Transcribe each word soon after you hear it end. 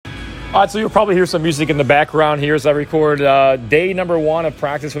All right, so you'll probably hear some music in the background here as I record day number 1 of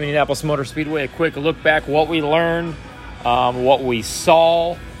practice from Indianapolis Motor Speedway. A quick look back, what we learned, what we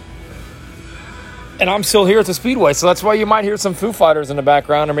saw. And I'm still here at the Speedway, so that's why you might hear some Foo Fighters in the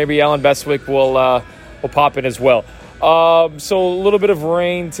background, or maybe Alan Bestwick will pop in as well. So a little bit of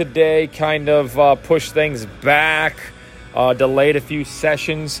rain today kind of pushed things back, delayed a few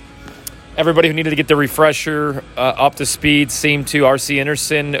sessions. Everybody who needed to get the refresher up to speed seemed to. R.C.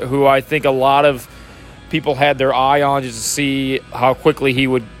 Anderson, who I think a lot of people had their eye on just to see how quickly he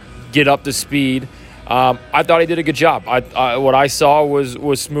would get up to speed. I thought he did a good job. What I saw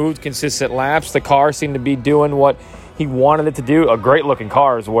was smooth, consistent laps. The car seemed to be doing what he wanted it to do. A great-looking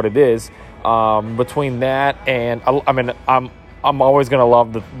car is what it is. Between that and, I'm always going to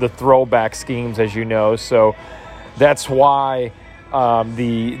love the throwback schemes, as you know. So that's why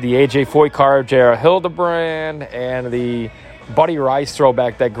the A.J. Foyt car, J.R. Hildebrand, and the Buddy Rice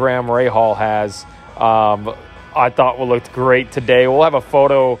throwback that Graham Rahal has, I thought looked great today. We'll have a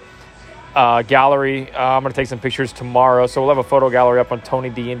photo gallery. I'm going to take some pictures tomorrow, so we'll have a photo gallery up on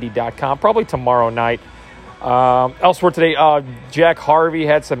TonyDindy.com probably tomorrow night. Elsewhere today, Jack Harvey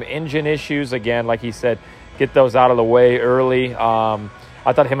had some engine issues. Again, like he said, get those out of the way early. I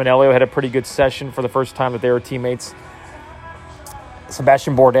thought him and Elio had a pretty good session for the first time that they were teammates.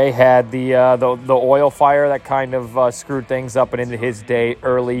 Sebastian Bourdais had the oil fire that kind of screwed things up and ended his day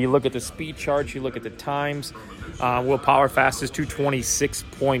early. You look at the speed charts, you look at the times. Will Power fastest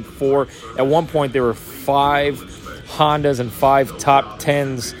 226.4. At one point, there were 5 Hondas and 5 top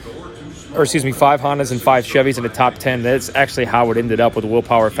 10s, or excuse me, 5 Hondas and 5 Chevys in the top 10. That's actually how it ended up with Will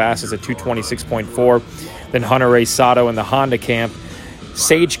Power fastest at 226.4. Then Hunter-Reay Sato in the Honda camp.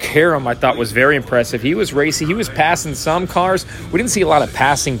 Sage Karam, I thought, was very impressive. He was racing. He was passing some cars. We didn't see a lot of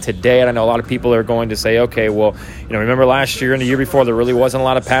passing today, and I know a lot of people are going to say, okay, well, remember last year and the year before, there really wasn't a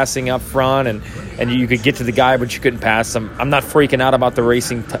lot of passing up front, and you could get to the guy, but you couldn't pass him. I'm not freaking out about the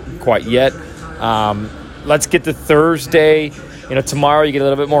racing quite yet. Let's get to Thursday. Tomorrow you get a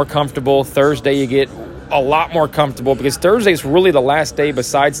little bit more comfortable. Thursday you get a lot more comfortable, because Thursday is really the last day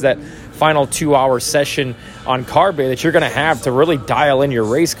besides that final 2-hour session on car bay that you're going to have to really dial in your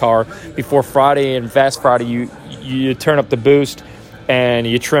race car before Friday. And Fast Friday, you turn up the boost and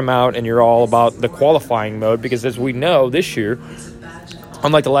you trim out, and you're all about the qualifying mode, because as we know this year,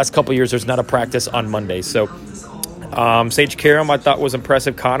 unlike the last couple of years, there's not a practice on Monday. So Sage Karam I thought was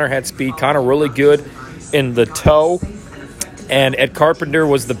impressive. Connor had speed. Connor really good in the tow. And Ed Carpenter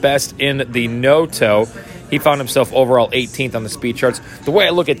was the best in the no-tow. He found himself overall 18th on the speed charts. The way I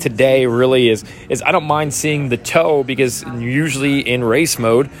look at today really is I don't mind seeing the tow, because usually in race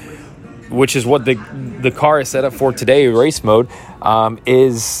mode, which is what the car is set up for today, race mode,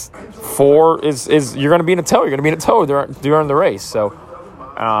 is you're going to be in a tow. You're going to be in a tow during the race. So,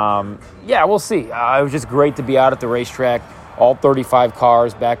 we'll see. It was just great to be out at the racetrack. All 35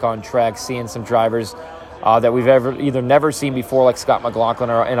 cars back on track, seeing some drivers that we've either never seen before, like Scott McLaughlin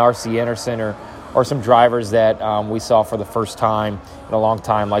and R.C. Anderson, or some drivers that we saw for the first time in a long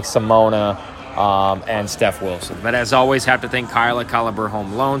time, like Simona and Steph Wilson. But as always, have to thank Kyle at Caliber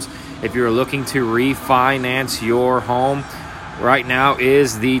Home Loans. If you're looking to refinance your home, right now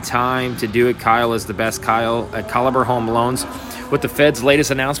is the time to do it. Kyle is the best. Kyle at Caliber Home Loans. With the Fed's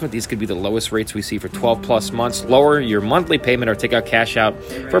latest announcement, these could be the lowest rates we see for 12-plus months. Lower your monthly payment or take out cash out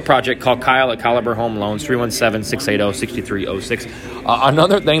for a project. Call Kyle at Caliber Home Loans, 317-680-6306.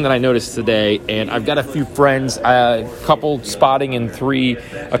 Another thing that I noticed today, and I've got a few friends, a couple spotting in 3,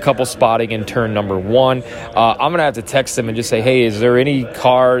 a couple spotting in turn number 1. I'm going to have to text them and just say, hey, is there any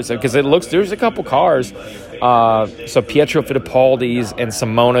cars? Because there's a couple cars. So Pietro Fittipaldi's and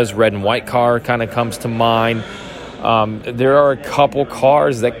Simona's red and white car kind of comes to mind. There are a couple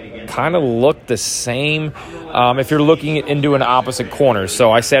cars that kind of look the same if you're looking into an opposite corner.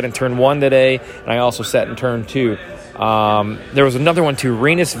 So I sat in turn 1 today, and I also sat in turn 2. There was another one too,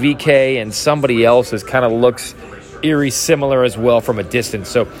 Renus VK and somebody else's kind of looks eerie similar as well from a distance.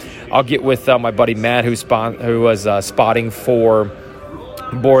 So I'll get with my buddy Matt who was spotting for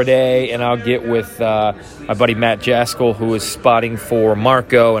Bourdais, and I'll get with my buddy Matt Jaskell, who was spotting for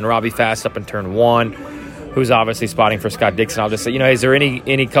Marco, and Robbie Fast up in turn 1, who's obviously spotting for Scott Dixon. I'll just say, is there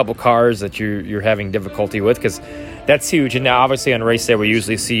any couple cars that you're having difficulty with? Because that's huge. And now, obviously, on race day, we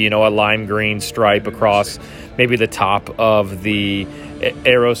usually see, a lime green stripe across maybe the top of the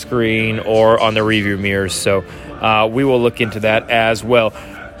aero screen or on the review mirrors. So we will look into that as well.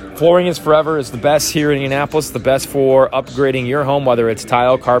 Flooring is Forever is the best here in Indianapolis, the best for upgrading your home, whether it's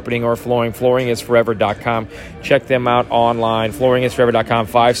tile, carpeting, or flooring. FlooringIsForever.com. Check them out online. FlooringIsForever.com.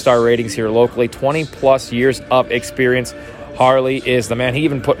 5-star ratings here locally. 20-plus years of experience. Harley is the man. He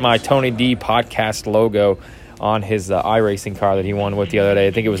even put my Tony D podcast logo on his iRacing car that he won with the other day.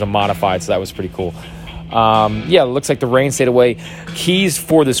 I think it was a modified, so that was pretty cool. It looks like the rain stayed away. Keys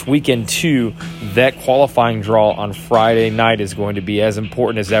for this weekend, too. That qualifying draw on Friday night is going to be as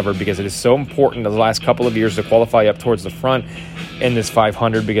important as ever because it is so important the last couple of years to qualify up towards the front in this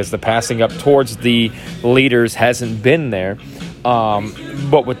 500 because the passing up towards the leaders hasn't been there.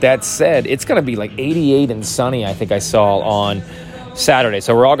 But with that said, it's going to be like 88 and sunny, I think I saw on Saturday.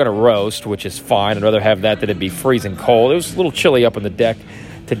 So we're all going to roast, which is fine. I'd rather have that than it be freezing cold. It was a little chilly up on the deck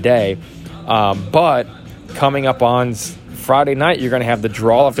today. But coming up on Friday night, you're going to have the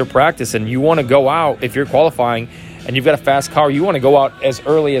draw after practice, and you want to go out, if you're qualifying and you've got a fast car, you want to go out as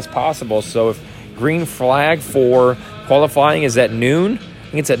early as possible. So if green flag for qualifying is at noon,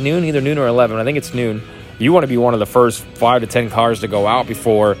 I think it's at noon, either noon or 11. I think it's noon. You want to be one of the first 5 to 10 cars to go out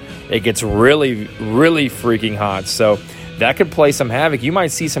before it gets really, really freaking hot. So that could play some havoc. You might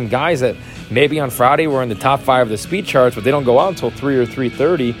see some guys that maybe on Friday were in the top 5 of the speed charts, but they don't go out until 3 or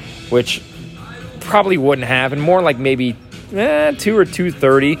 3:30, which probably wouldn't happen. More like maybe 2 or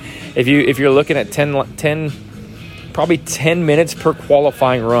 2:30. If you're looking at 10 probably 10 minutes per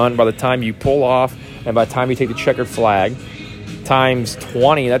qualifying run by the time you pull off and by the time you take the checkered flag, times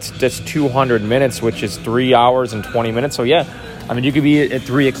 20, that's just 200 minutes, which is 3 hours and 20 minutes. So yeah, I mean, you could be at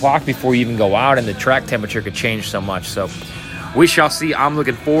 3 o'clock before you even go out, and the track temperature could change so much. So we shall see. I'm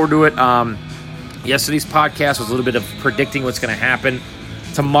looking forward to it. Yesterday's podcast was a little bit of predicting what's going to happen.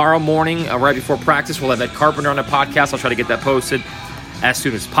 Tomorrow morning, right before practice, we'll have Ed Carpenter on the podcast. I'll try to get that posted as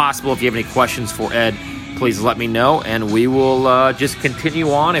soon as possible. If you have any questions for Ed, please let me know, and we will just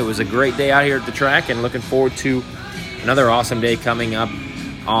continue on. It was a great day out here at the track, and looking forward to another awesome day coming up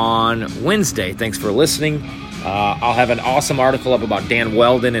on Wednesday. Thanks for listening. I'll have an awesome article up about Dan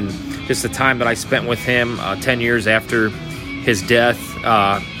Weldon and just the time that I spent with him 10 years after his death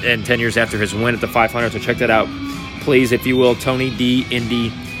and 10 years after his win at the 500. So check that out, please, if you will.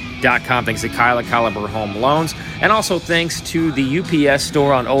 TonyDindy.com. Thanks to Kyla Caliber Home Loans. And also thanks to the UPS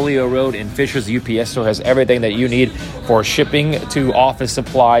store on Oleo Road in Fishers. The UPS store has everything that you need for shipping to office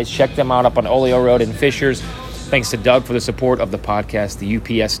supplies. Check them out up on Oleo Road in Fishers. Thanks to Doug for the support of the podcast, the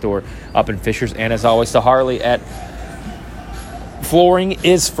UPS store up in Fishers. And as always, to Harley at Flooring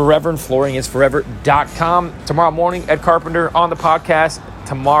is Forever and flooringisforever.com. Tomorrow morning, Ed Carpenter on the podcast.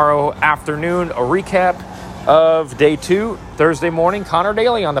 Tomorrow afternoon, a recap of day 2. Thursday morning, Connor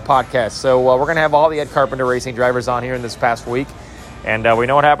Daly on the podcast. So we're going to have all the Ed Carpenter racing drivers on here in this past week. And we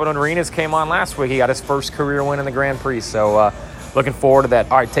know what happened when Arenas came on last week. He got his first career win in the Grand Prix. So looking forward to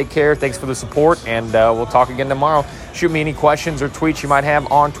that. All right, take care. Thanks for the support, and we'll talk again tomorrow. Shoot me any questions or tweets you might have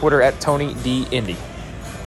on Twitter at Tony D. Indy.